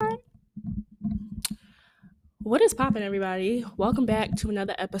What is poppin', everybody? Welcome back to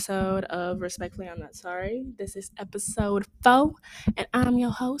another episode of Respectfully I'm Not Sorry. This is episode 4, and I'm your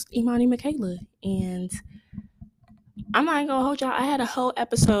host, Imani Michaela. And I'm not gonna hold y'all. I had a whole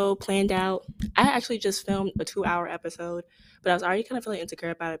episode planned out. I actually just filmed a 2-hour episode, but I was already kind of feeling insecure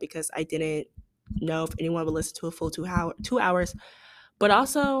about it because I didn't know if anyone would listen to a full 2 hours. But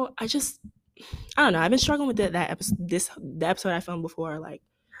also, I don't know. I've been struggling with that episode. The episode I filmed before, like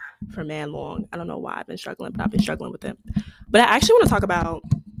for man long. I don't know why I've been struggling, but I've been struggling with it. But I actually want to talk about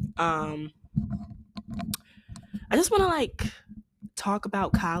um I just want to talk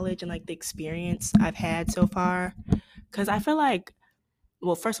about college and like the experience I've had so far cuz I feel like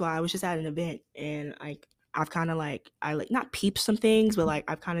well, first of all, I was just at an event and I've kind of I like not peeped some things, but like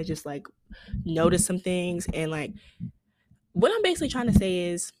I've kind of just like noticed some things and like what I'm basically trying to say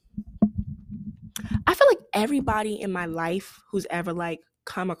is I feel like everybody in my life who's ever like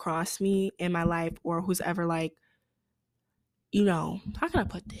come across me in my life or who's ever how can I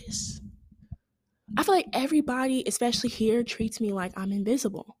put this? I feel like everybody, especially here, treats me like I'm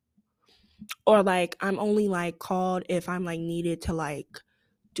invisible. Or like I'm only like called if I'm like needed to like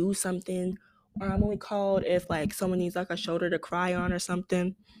do something. Or I'm only called if like someone needs like a shoulder to cry on or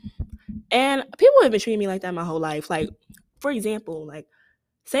something. And people have been treating me like that my whole life. Like, for example, like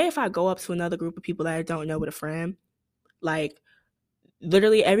say if I go up to another group of people that I don't know with a friend, like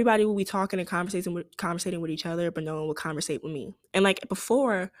literally everybody will be talking and conversating with each other, but no one will conversate with me. And like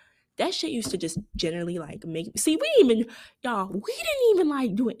before, that shit used to just generally like make see we didn't even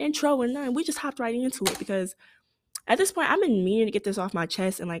like do an intro or nothing. We just hopped right into it because at this point I've been meaning to get this off my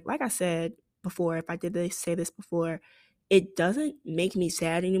chest. And like I said before, if I did this say this before, it doesn't make me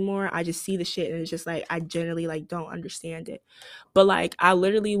sad anymore. I just see the shit and it's just like I generally like don't understand it. But like I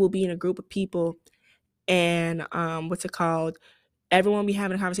literally will be in a group of people and what's it called? Everyone be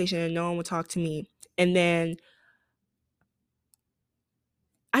having a conversation and no one would talk to me. And then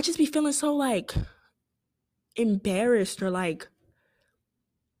I just be feeling so like embarrassed or like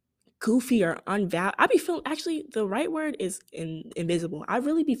goofy or unval. I be feeling actually the right word is invisible. I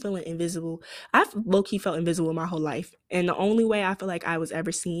really be feeling invisible. I've low key felt invisible my whole life. And the only way I feel like I was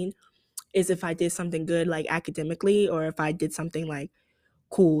ever seen is if I did something good like academically or if I did something like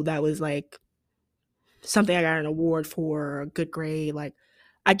cool that was like something I got an award for or a good grade. Like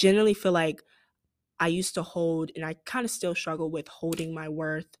I generally feel like I used to hold, and I kind of still struggle with holding my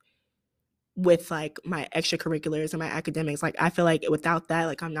worth with like my extracurriculars and my academics. Like I feel like without that,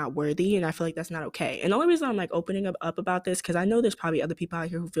 like I'm not worthy, and I feel like that's not okay. And the only reason I'm like opening up about this because I know there's probably other people out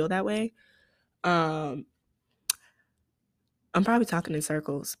here who feel that way. Um, I'm probably talking in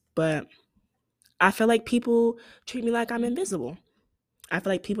circles, but I feel like people treat me like I'm invisible. I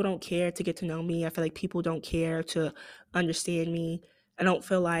feel like people don't care to get to know me. I feel like people don't care to understand me. I don't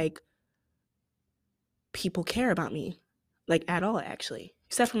feel like people care about me like at all actually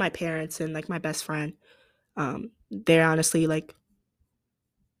except for my parents and like my best friend. They're honestly like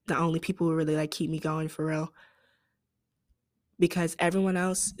the only people who really like keep me going for real because everyone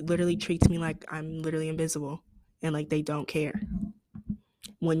else literally treats me like I'm literally invisible and like they don't care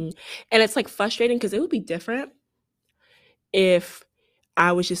when and it's like frustrating because it would be different if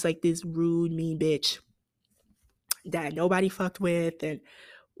I was just like this rude mean bitch that nobody fucked with and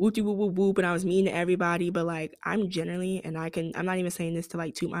whoop de whoop whoop whoop and I was mean to everybody, but like I'm generally and I'm not even saying this to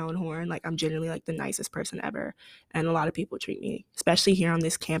like toot my own horn, like I'm generally like the nicest person ever. And a lot of people treat me, especially here on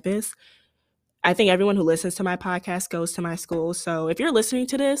this campus. I think everyone who listens to my podcast goes to my school. So if you're listening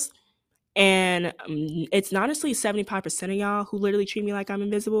to this and it's honestly 75% of y'all who literally treat me like I'm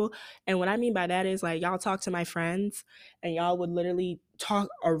invisible. And what I mean by that is like y'all talk to my friends and y'all would literally talk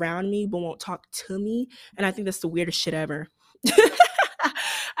around me but won't talk to me. And I think that's the weirdest shit ever.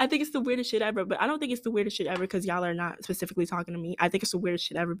 I think it's the weirdest shit ever, but I don't think it's the weirdest shit ever because y'all are not specifically talking to me. I think it's the weirdest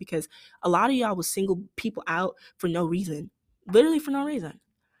shit ever because a lot of y'all will single people out for no reason. Literally for no reason.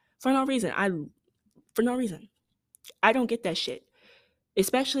 For no reason. For no reason. I don't get that shit.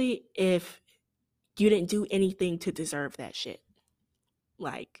 Especially if you didn't do anything to deserve that shit.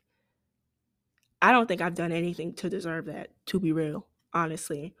 Like, I don't think I've done anything to deserve that, to be real,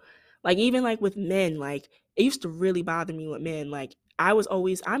 honestly. Like even like with men, like it used to really bother me with men. Like I've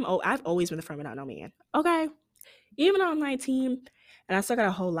always been the friend without no man. Okay. Even though I'm 19 and I still got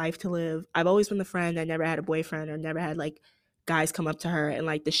a whole life to live, I've always been the friend that never had a boyfriend or never had like guys come up to her and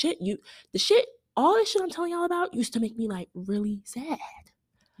like the shit, all this shit I'm telling y'all about used to make me like really sad.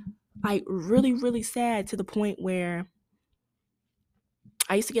 Like really, really sad to the point where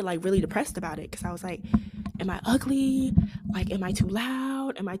I used to get like really depressed about it because I was like, am I ugly? Like, am I too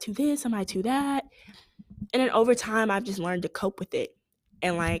loud? Am I too this? Am I too that? And then over time, I've just learned to cope with it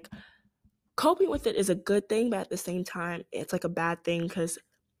and like coping with it is a good thing, but at the same time, it's like a bad thing because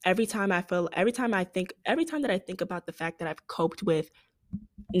every time that I think about the fact that I've coped with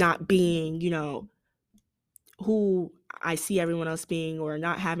not being, who I see everyone else being, or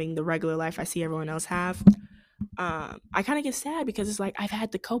not having the regular life I see everyone else have, I kind of get sad because it's like I've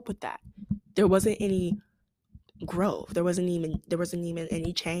had to cope with that. There wasn't any growth. There wasn't even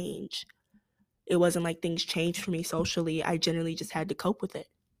any change. It wasn't like things changed for me socially. I generally just had to cope with it.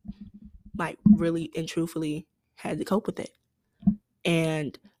 Like really and truthfully had to cope with it.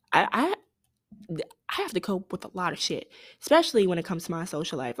 And I I have to cope with a lot of shit, especially when it comes to my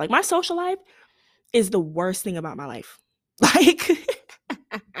social life. Like my social life is the worst thing about my life. Like it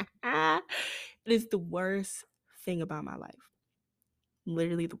is the worst thing about my life.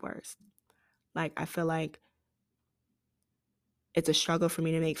 Literally the worst. Like I feel like it's a struggle for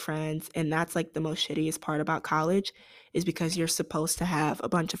me to make friends, and that's like the most shittiest part about college is because you're supposed to have a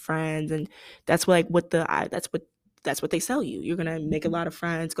bunch of friends, and that's what, like that's what they sell you. You're gonna make a lot of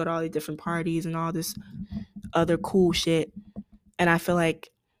friends, go to all these different parties and all this other cool shit. And I feel like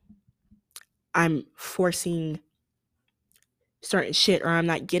I'm forcing certain shit, or I'm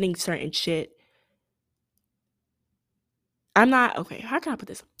not getting certain shit. I'm not okay, how can I put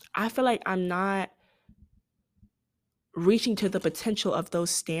this? I feel like I'm not reaching to the potential of those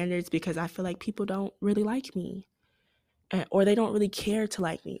standards because I feel like people don't really like me, or they don't really care to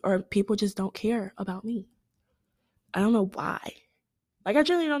like me, or people just don't care about me. I don't know why. Like, I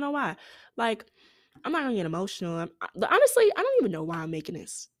generally don't know why. Like, I'm not gonna get emotional. Honestly, I don't even know why I'm making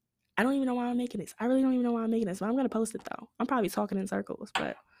this. I don't even know why I'm making this. I really don't even know why I'm making this, but I'm gonna post it though. I'm probably talking in circles,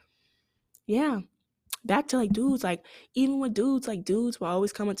 but yeah. Back to like dudes, like even with dudes, like dudes will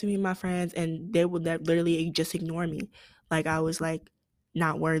always come up to me and my friends, and they would literally just ignore me, like I was like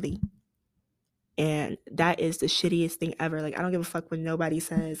not worthy. And that is the shittiest thing ever. Like I don't give a fuck when nobody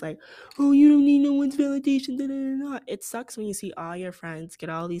says like, "Oh, you don't need no one's validation." Da, da, da, da. It sucks when you see all your friends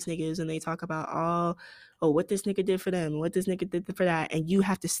get all these niggas and they talk about oh, what this nigga did for them, what this nigga did for that, and you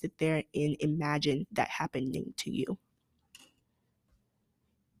have to sit there and imagine that happening to you.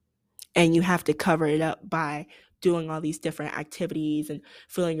 And you have to cover it up by doing all these different activities and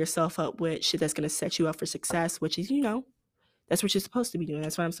filling yourself up with shit that's gonna set you up for success, which is, that's what you're supposed to be doing.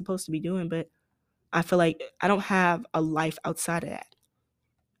 That's what I'm supposed to be doing. But I feel like I don't have a life outside of that.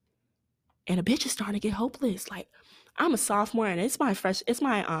 And a bitch is starting to get hopeless. Like I'm a sophomore and it's my fall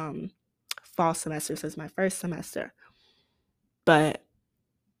semester, so it's my first semester. But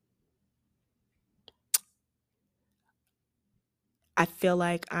I feel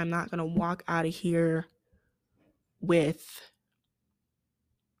like I'm not gonna walk out of here with,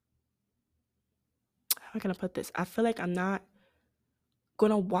 how can I put this? I feel like I'm not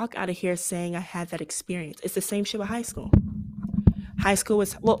gonna walk out of here saying I had that experience. It's the same shit with high school. High school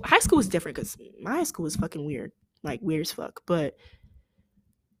was different because my high school was fucking weird, like weird as fuck. But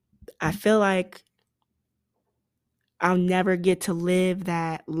I feel like I'll never get to live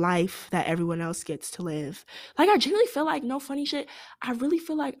that life that everyone else gets to live. Like I genuinely feel like, no funny shit, I really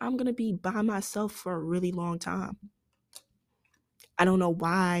feel like I'm gonna be by myself for a really long time. I don't know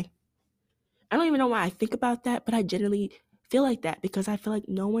why. I don't even know why I think about that, but I generally feel like that because I feel like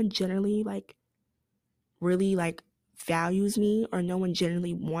no one generally like really like values me, or no one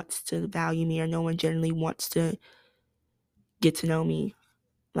generally wants to value me, or no one generally wants to get to know me.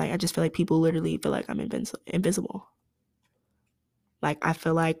 Like I just feel like people literally feel like I'm invisible. Like I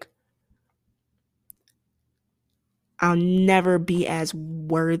feel like I'll never be as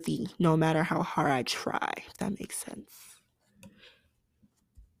worthy no matter how hard I try, if that makes sense.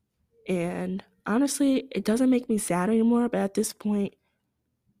 And honestly, it doesn't make me sad anymore, but at this point,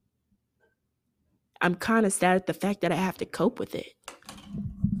 I'm kind of sad at the fact that I have to cope with it.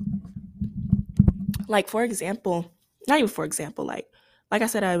 Like for example, not even for example, like I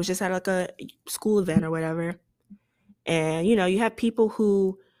said, I was just at like a school event or whatever. And you have people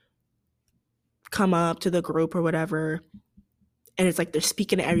who come up to the group or whatever, and it's like they're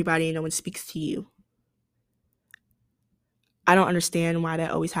speaking to everybody and no one speaks to you. I don't understand why that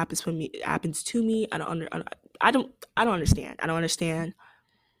always happens for me. It happens to me. I don't understand. I don't understand.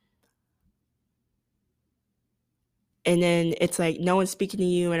 And then it's like no one's speaking to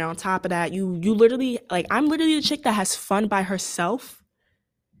you, and on top of that, you literally, like, I'm literally the chick that has fun by herself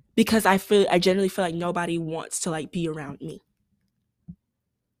because I generally feel like nobody wants to like be around me,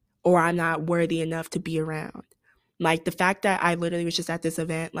 or I'm not worthy enough to be around. Like the fact that I literally was just at this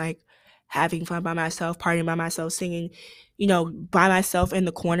event, like having fun by myself, partying by myself, singing, by myself in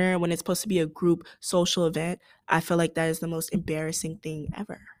the corner when it's supposed to be a group social event, I feel like that is the most embarrassing thing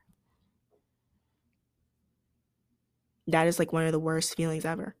ever. That is like one of the worst feelings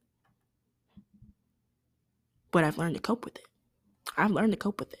ever. but I've learned to cope with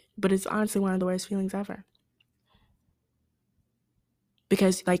it. But it's honestly one of the worst feelings ever.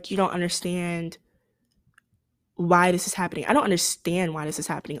 Because, like, you don't understand why this is happening. I don't understand why this is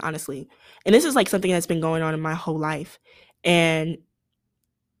happening, honestly. And this is like something that's been going on in my whole life. And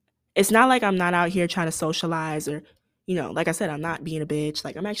it's not like I'm not out here trying to socialize or, like I said, I'm not being a bitch.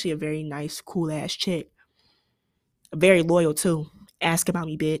 Like, I'm actually a very nice, cool ass chick. Very loyal too. Ask about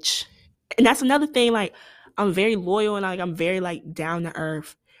me, bitch. And that's another thing. Like, I'm very loyal and I'm very like down to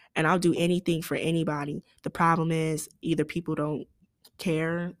earth, and I'll do anything for anybody. The problem is either people don't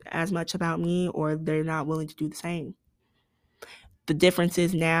care as much about me or they're not willing to do the same. The difference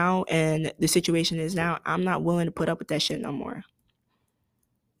is now, and the situation is now, I'm not willing to put up with that shit no more.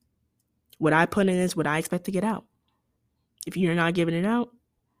 What I put in is what I expect to get out. If you're not giving it out,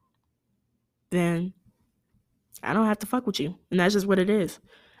 then I don't have to fuck with you. And that's just what it is.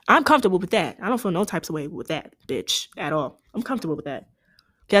 I'm comfortable with that. I don't feel no types of way with that, bitch, at all. I'm comfortable with that.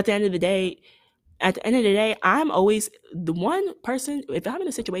 Because at the end of the day, I'm always the one person, if I'm in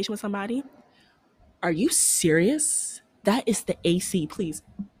a situation with somebody, are you serious? That is the AC, please.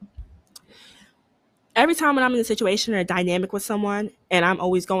 Every time when I'm in a situation or a dynamic with someone, and I'm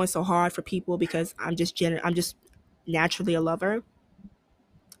always going so hard for people because I'm just naturally a lover,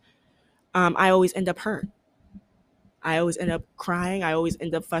 I always end up hurt. I always end up crying. I always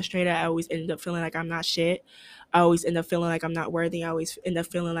end up frustrated. I always end up feeling like I'm not shit. I always end up feeling like I'm not worthy. I always end up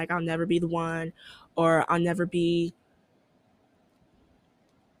feeling like I'll never be the one, or I'll never be.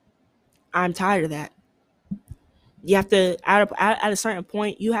 I'm tired of that. You have to, at a certain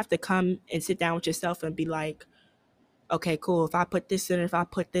point, you have to come and sit down with yourself and be like, okay, cool. If I put this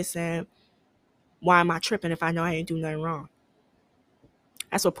in, why am I tripping if I know I ain't doing nothing wrong?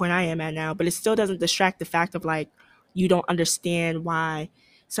 That's what point I am at now. But it still doesn't distract the fact of like, you don't understand why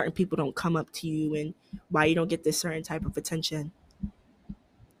certain people don't come up to you and why you don't get this certain type of attention.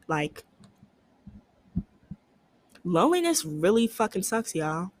 Like, loneliness really fucking sucks,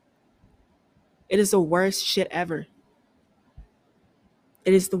 y'all. It is the worst shit ever.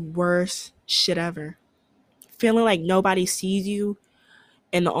 It is the worst shit ever. Feeling like nobody sees you,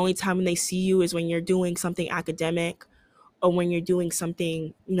 and the only time when they see you is when you're doing something academic or when you're doing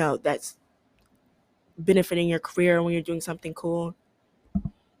something, that's benefiting your career, or when you're doing something cool.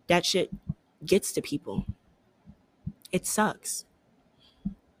 That shit gets to people. It sucks.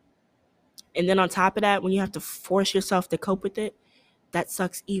 And then on top of that, when you have to force yourself to cope with it, that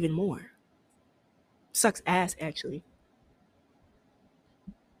sucks even more. Sucks ass, actually.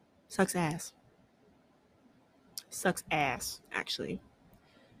 Sucks ass. Sucks ass, actually.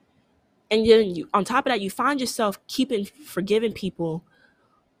 And then on top of that, you find yourself forgiving people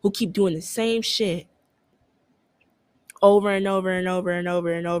who keep doing the same shit over and over and over and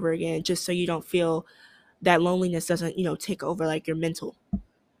over and over again, just so you don't feel that loneliness doesn't, take over like your mental.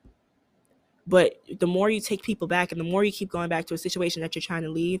 But the more you take people back and the more you keep going back to a situation that you're trying to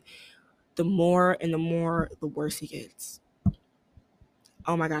leave, the more and the more the worse it gets.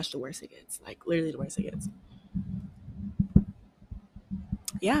 Oh my gosh, the worse it gets. Like, literally the worse it gets.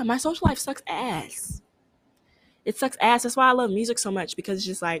 Yeah, my social life sucks ass. It sucks ass. That's why I love music so much, because it's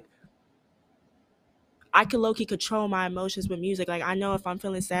just like, I can low-key control my emotions with music. Like, I know if I'm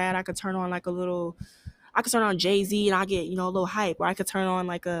feeling sad, I could turn on like I could turn on Jay-Z and I get, a little hype. Or I could turn on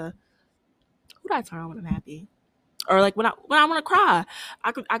like who do I turn on when I'm happy? Or like when I want to cry,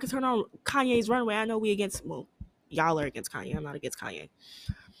 I could turn on Kanye's Runway. I know y'all are against Kanye. I'm not against Kanye.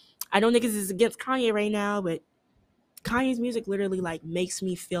 I know niggas is against Kanye right now, but Kanye's music literally like makes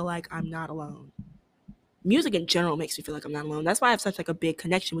me feel like I'm not alone. Music in general makes me feel like I'm not alone. That's why I have such like a big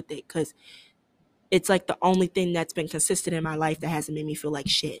connection with it, because it's like the only thing that's been consistent in my life that hasn't made me feel like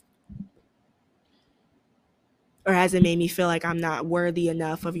shit. Or hasn't made me feel like I'm not worthy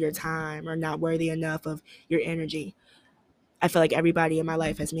enough of your time or not worthy enough of your energy. I feel like everybody in my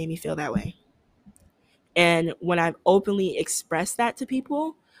life has made me feel that way. And when I've openly expressed that to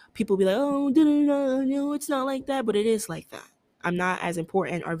people be like, oh, no, it's not like that. But it is like that. I'm not as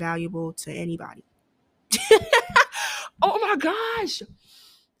important or valuable to anybody. Oh my gosh.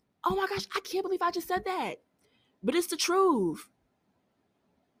 I can't believe I just said that. But it's the truth.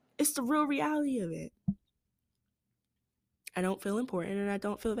 It's the real reality of it. I don't feel important and I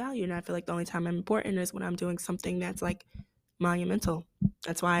don't feel valued. And I feel like the only time I'm important is when I'm doing something that's like monumental.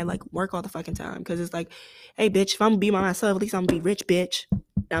 That's why I like work all the fucking time. Because it's like, hey, bitch, if I'm gonna be by myself, at least I'm gonna be rich, bitch.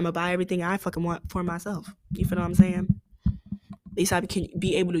 And I'm gonna buy everything I fucking want for myself. You feel what I'm saying? At least I can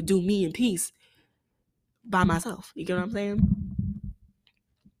be able to do me in peace by myself. You get what I'm saying?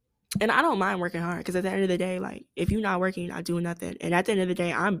 And I don't mind working hard, because at the end of the day, like, if you're not working, you're not doing nothing. And at the end of the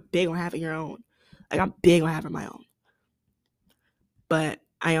day, I'm big on having your own. Like, I'm big on having my own. But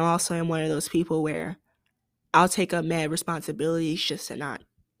I also am one of those people where I'll take up mad responsibilities just to not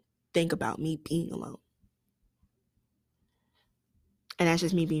think about me being alone. And that's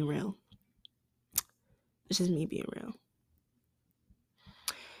just me being real. It's just me being real.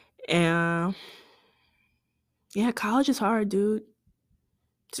 And yeah, college is hard, dude.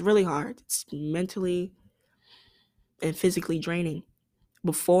 It's really hard. It's mentally and physically draining.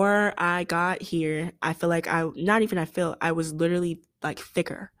 Before I got here, I feel like I was literally like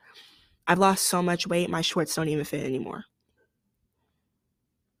thicker. I've lost so much weight, my shorts don't even fit anymore.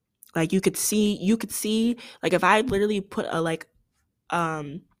 Like you could see, like if I literally put a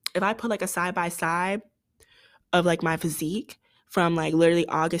if I put like a side by side of like my physique from like literally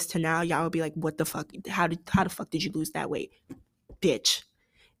August to now, y'all would be like, what the fuck? How the fuck did you lose that weight? Bitch.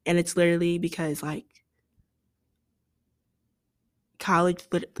 And it's literally because like college,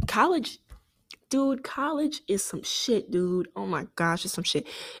 dude, college is some shit, dude. Oh my gosh, it's some shit.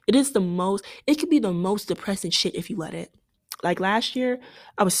 It could be the most depressing shit if you let it. Like last year,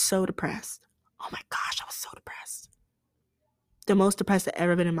 I was so depressed. Oh my gosh, I was so depressed. The most depressed I've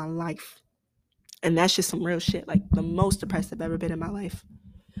ever been in my life. And that's just some real shit. Like the most depressed I've ever been in my life.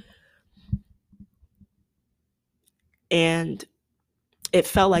 And it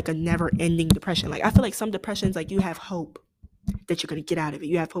felt like a never ending depression. Like I feel like some depressions, like you have hope that you're gonna get out of it.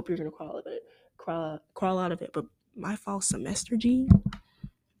 You have hope you're gonna crawl out of it. But my fall semester, G,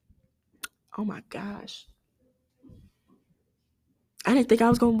 oh my gosh. I didn't think I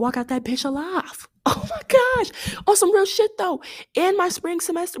was gonna walk out that bitch alive. Oh my gosh. On some real shit though. And my spring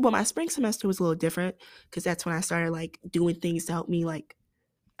semester was a little different because that's when I started like doing things to help me like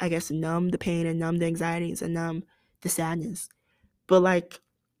I guess numb the pain and numb the anxieties and numb the sadness. But like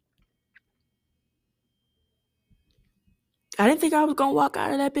I didn't think I was gonna walk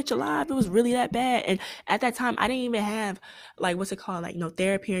out of that bitch alive. It was really that bad. And at that time I didn't even have like what's it called? Like no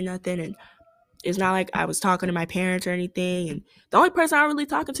therapy or nothing. And it's not like I was talking to my parents or anything. And the only person I was really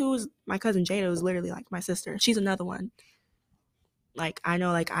talking to was my cousin Jada, who's literally like my sister. She's another one. Like I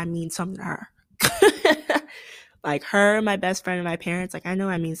know like I mean something to her. Like her, my best friend, and my parents, like I know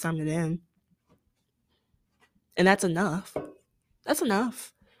I mean something to them. And that's enough. That's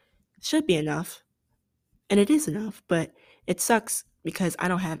enough. Should be enough. And it is enough, but it sucks because I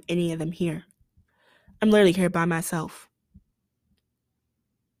don't have any of them here. I'm literally here by myself.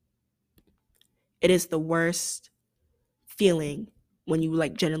 It is the worst feeling when you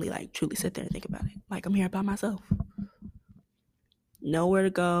like generally like truly sit there and think about it. Like I'm here by myself. Nowhere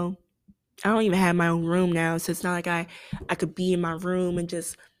to go. I don't even have my own room now, so it's not like I could be in my room and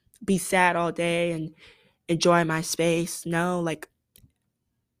just be sad all day and enjoy my space. No, like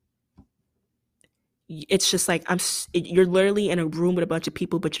it's just like you're literally in a room with a bunch of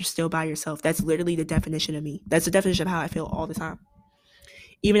people but you're still by yourself. That's literally the definition of me. That's the definition of how I feel all the time.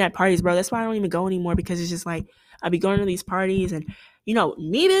 Even at parties, bro. That's why I don't even go anymore because it's just like I be going to these parties and you know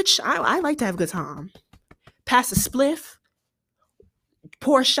me, bitch. I like to have a good time. Pass a spliff,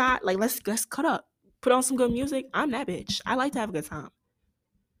 pour a shot. Like let's cut up, put on some good music. I'm that bitch. I like to have a good time,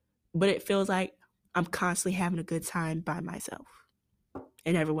 but it feels like I'm constantly having a good time by myself,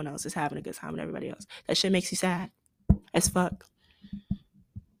 and everyone else is having a good time with everybody else. That shit makes you sad as fuck.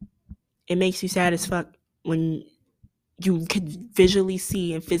 It makes you sad as fuck when you can visually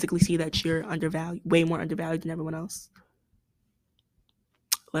see and physically see that you're undervalued, way more undervalued than everyone else.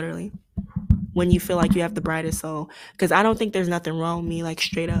 Literally. When you feel like you have the brightest soul. Because I don't think there's nothing wrong with me, like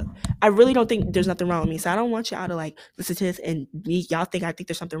straight up. I really don't think there's nothing wrong with me. So I don't want y'all to like listen to this and y'all think I think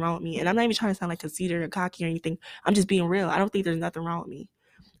there's something wrong with me. And I'm not even trying to sound like conceited or cocky or anything. I'm just being real. I don't think there's nothing wrong with me.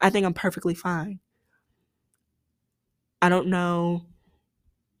 I think I'm perfectly fine. I don't know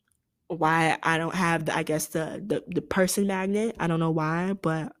why I don't have I guess the person magnet. I don't know why,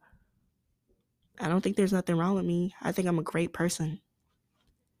 but I don't think there's nothing wrong with me. I think I'm a great person.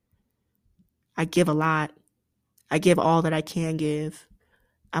 I give a lot. I give all that I can give.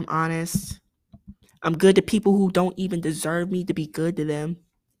 I'm honest. I'm good to people who don't even deserve me to be good to them.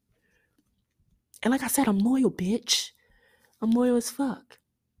 And like I said, I'm loyal, bitch. I'm loyal as fuck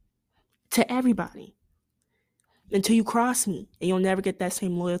to everybody until you cross me, and you'll never get that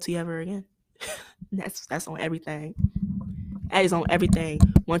same loyalty ever again. That's on everything. That is on everything.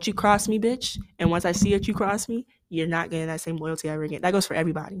 Once you cross me, bitch, and once I see that you cross me, you're not getting that same loyalty ever again. That goes for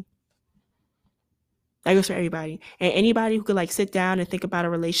everybody. That goes for everybody. And anybody who could like sit down and think about a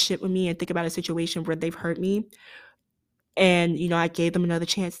relationship with me and think about a situation where they've hurt me and, you know, I gave them another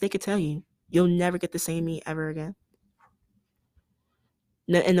chance, they could tell you, you'll never get the same me ever again.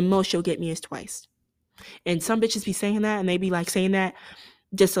 And the most you'll get me is twice. And some bitches be saying that and they be like saying that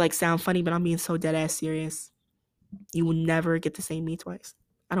just to like sound funny, but I'm being so dead ass serious. You will never get to see me twice.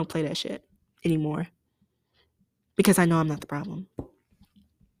 I don't play that shit anymore because I know I'm not the problem.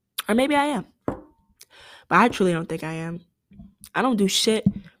 Or maybe I am, but I truly don't think I am. I don't do shit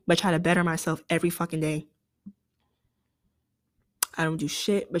but try to better myself every fucking day. I don't do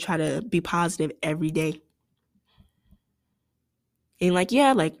shit but try to be positive every day. And like,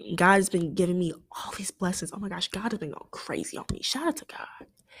 yeah, like God has been giving me all these blessings. Oh my gosh, God has been going crazy on me. Shout out to God.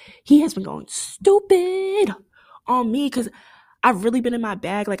 He has been going stupid on me because I've really been in my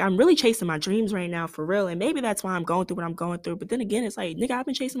bag. Like, I'm really chasing my dreams right now, for real. And maybe that's why I'm going through what I'm going through. But then again, it's like, nigga, I've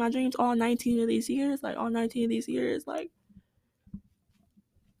been chasing my dreams all 19 of these years. Like, all 19 of these years. Like,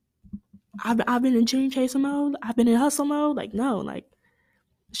 I've been in dream chasing mode. I've been in hustle mode. Like, no, like,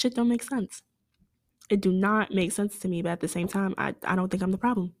 shit don't make sense. It do not make sense to me. But at the same time, I don't think I'm the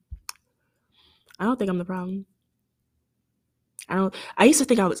problem. I don't think I'm the problem. I used to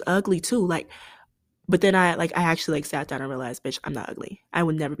think I was ugly too. Like, but then I actually like sat down and realized, bitch, I'm not ugly. I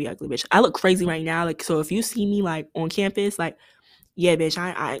would never be ugly, bitch. I look crazy right now. Like, so if you see me like on campus, like, yeah, bitch,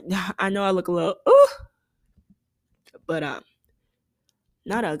 I know I look a little, but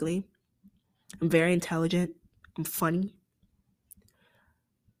not ugly. I'm very intelligent. I'm funny,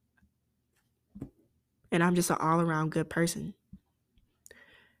 and I'm just an all around good person.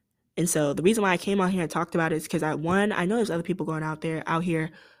 And so the reason why I came out here and talked about it is because I know there's other people going out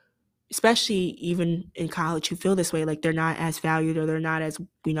here, especially even in college, who feel this way, like they're not as valued or they're not as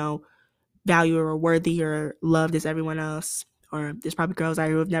valued or worthy or loved as everyone else. Or there's probably girls out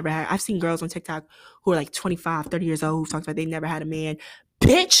here who have never had. I've seen girls on TikTok who are like 25, 30 years old who talk about they never had a man.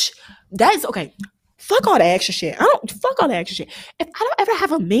 Bitch, that is okay. Fuck all that extra shit. Fuck all that extra shit. If I don't ever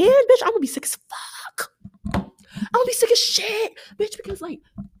have a man, bitch, I'm gonna be sick as fuck. I'm gonna be sick as shit, bitch, because like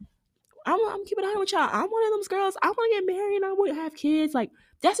I'm keeping it honest with y'all. I'm one of those girls. I want to get married and I want to have kids. Like,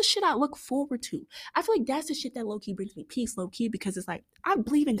 that's the shit I look forward to. I feel like that's the shit that low key brings me peace, low key, because it's like I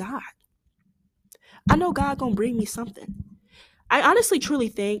believe in God. I know God gonna bring me something. I honestly truly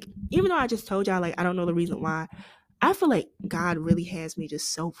think, even though I just told y'all like I don't know the reason why, I feel like God really has me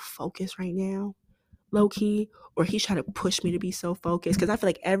just so focused right now, low key, or He's trying to push me to be so focused. Because I feel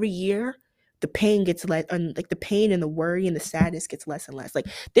like every year the pain gets less, and like the pain and the worry and the sadness gets less and less. Like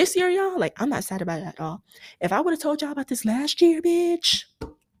this year, y'all, like I'm not sad about it at all. If I would have told y'all about this last year, bitch,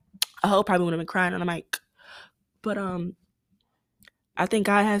 I hope probably would have been crying on the mic. But I think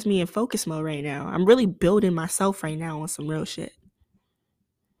God has me in focus mode right now. I'm really building myself right now on some real shit.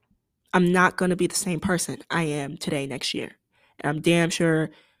 I'm not going to be the same person I am today next year. And I'm damn sure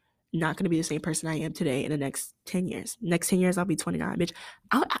not going to be the same person I am today in the next 10 years. Next 10 years, I'll be 29, bitch.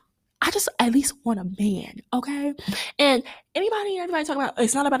 I just at least want a man, okay? And everybody talking about,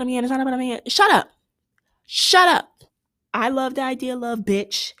 it's not about a man, it's not about a man. Shut up. Shut up. I love the idea of love,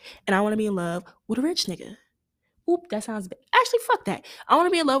 bitch. And I want to be in love with a rich nigga. Oop, that sounds bad. Actually, fuck that. I want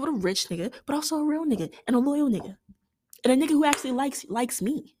to be in love with a rich nigga, but also a real nigga and a loyal nigga. And a nigga who actually likes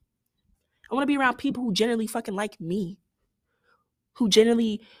me. I want to be around people who generally fucking like me, who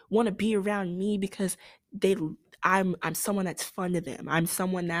generally want to be around me because I'm someone that's fun to them. I'm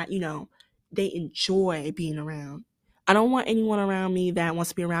someone that they enjoy being around. I don't want anyone around me that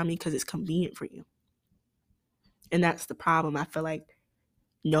wants to be around me because it's convenient for you, and that's the problem. I feel like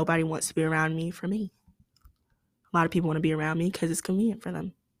nobody wants to be around me for me. A lot of people want to be around me because it's convenient for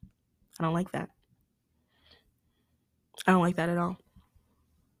them. I don't like that. I don't like that at all.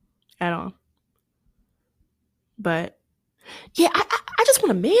 At all. But yeah, I just want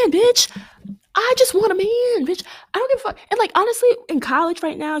a man, bitch. I just want a man, bitch. I don't give a fuck. And like honestly, in college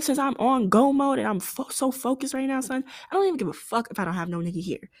right now, since I'm on go mode and I'm so focused right now, son, I don't even give a fuck if I don't have no nigga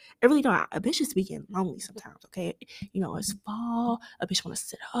here. I really don't. A bitch is be getting lonely sometimes, okay? It's fall. A bitch want to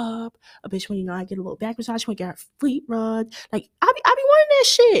sit up. A bitch when I get a little back massage, want to get her feet rubbed. Like I be wanting that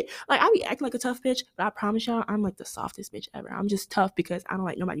shit. Like I be acting like a tough bitch, but I promise y'all, I'm like the softest bitch ever. I'm just tough because I don't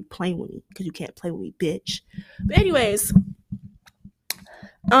like nobody playing with me because you can't play with me, bitch. But anyways,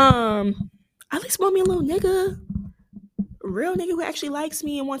 at least want me a little nigga. A real nigga who actually likes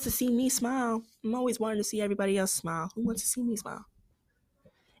me and wants to see me smile. I'm always wanting to see everybody else smile. Who wants to see me smile?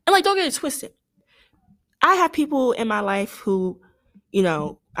 And like, don't get it twisted. I have people in my life who,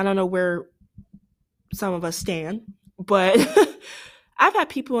 I don't know where some of us stand, but I've had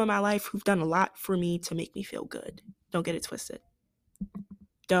people in my life who've done a lot for me to make me feel good. Don't get it twisted.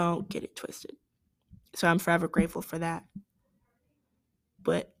 Don't get it twisted. So I'm forever grateful for that.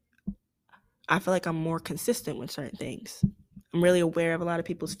 But I feel like I'm more consistent with certain things. I'm really aware of a lot of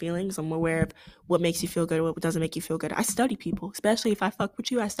people's feelings. I'm aware of what makes you feel good, what doesn't make you feel good. I study people, especially if I fuck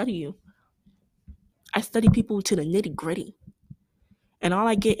with you, I study you. I study people to the nitty gritty. And all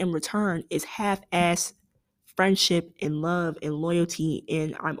I get in return is half-ass friendship and love and loyalty,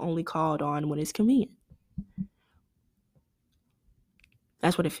 and I'm only called on when it's convenient.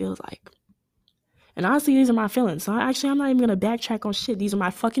 That's what it feels like. And honestly, these are my feelings. So I'm not even gonna backtrack on shit. These are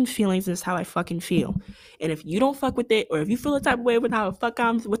my fucking feelings, and it's how I fucking feel. And if you don't fuck with it, or if you feel the type of way with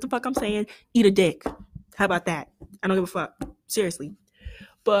what the fuck I'm saying, eat a dick. How about that? I don't give a fuck. Seriously.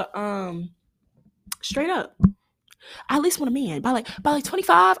 But straight up, I at least want a man. By like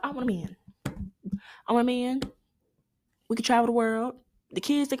 25, I want a man. I want a man. We could travel the world. The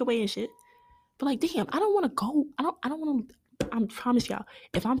kids take away and shit. But like, damn, I don't want to go. I don't want to. I promise y'all,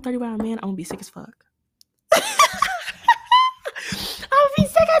 if I'm 30 without a man, I'm gonna be sick as fuck. I'm gonna be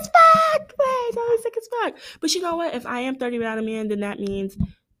sick as fuck. I'm gonna be sick as fuck. But you know what? If I am 30 without a man, then that means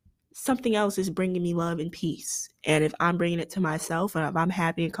something else is bringing me love and peace. And if I'm bringing it to myself, and if I'm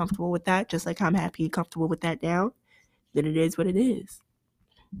happy and comfortable with that, just like I'm happy and comfortable with that now, then it is what it is.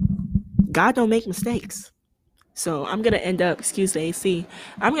 God don't make mistakes. So I'm going to end up, excuse the AC,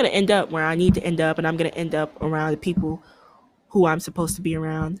 I'm going to end up where I need to end up, and I'm going to end up around the people who I'm supposed to be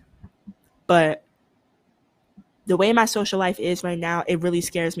around. But the way my social life is right now, it really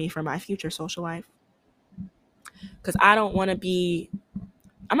scares me for my future social life. Because I don't want to be,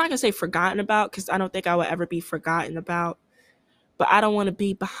 I'm not going to say forgotten about, because I don't think I will ever be forgotten about. But I don't want to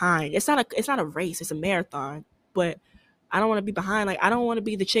be behind. It's not a race, it's a marathon. But I don't want to be behind. Like, I don't want to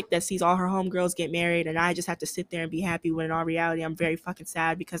be the chick that sees all her homegirls get married and I just have to sit there and be happy, when in all reality, I'm very fucking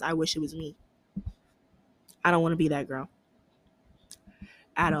sad because I wish it was me. I don't want to be that girl.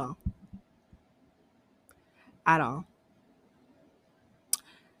 At all. At all.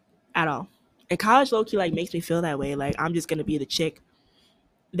 At all. And college low-key, like, makes me feel that way. Like, I'm just going to be the chick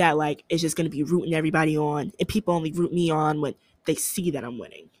that, like, is just going to be rooting everybody on. And people only root me on when they see that I'm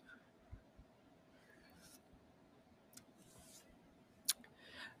winning.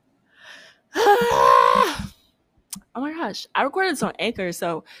 Oh my gosh, I recorded this on Anchor,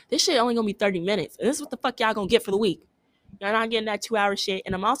 so this shit only gonna be 30 minutes. And this is what the fuck y'all gonna get for the week. Y'all not getting that 2-hour shit.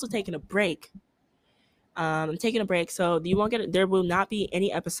 And I'm also taking a break. I'm taking a break, so there will not be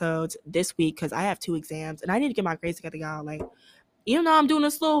any episodes this week because I have 2 exams and I need to get my grades together, y'all. Like, even though I'm doing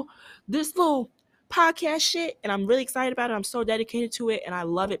this little podcast shit and I'm really excited about it, I'm so dedicated to it and I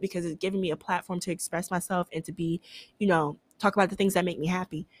love it because it's giving me a platform to express myself and to be, talk about the things that make me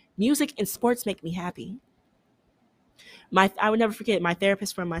happy. Music and sports make me happy. I would never forget my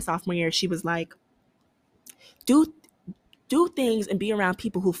therapist from my sophomore year. She was like, do things and be around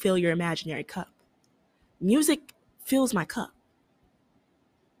people who fill your imaginary cup. Music fills my cup.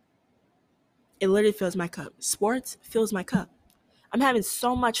 It literally fills my cup. Sports fills my cup. I'm having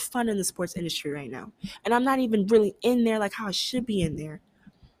so much fun in the sports industry right now. And I'm not even really in there like how I should be in there.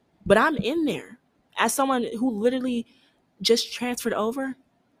 But I'm in there. As someone who literally just transferred over,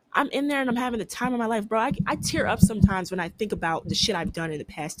 I'm in there and I'm having the time of my life, bro. I tear up sometimes when I think about the shit I've done in the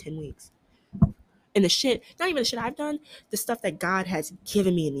past 10 weeks. And the shit, not even the shit I've done, the stuff that God has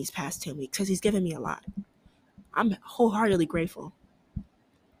given me in these past 10 weeks, because he's given me a lot. I'm wholeheartedly grateful.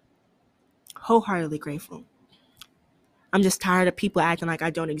 Wholeheartedly grateful. I'm just tired of people acting like I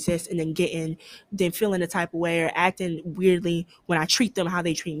don't exist and then feeling the type of way or acting weirdly when I treat them how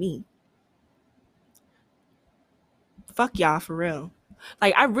they treat me. Fuck y'all for real.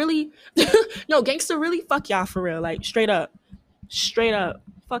 Like, I really, no, gangster, really, fuck y'all for real. Like, straight up,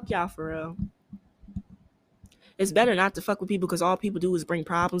 fuck y'all for real. It's better not to fuck with people because all people do is bring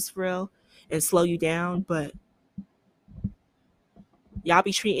problems for real and slow you down. But y'all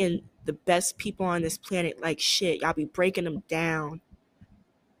be treating the best people on this planet like shit. Y'all be breaking them down.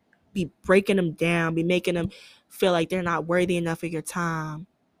 Be making them feel like they're not worthy enough of your time.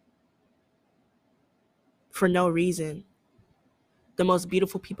 For no reason. The most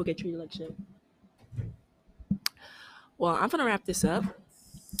beautiful people get treated like shit. Well, I'm gonna wrap this up.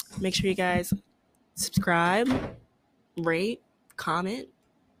 Make sure you guys subscribe, rate, comment,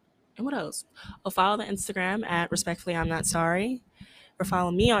 and what else? Follow the Instagram at Respectfully I'm Not Sorry. Or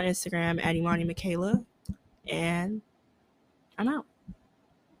follow me on Instagram at Imani Michaela. And I'm out.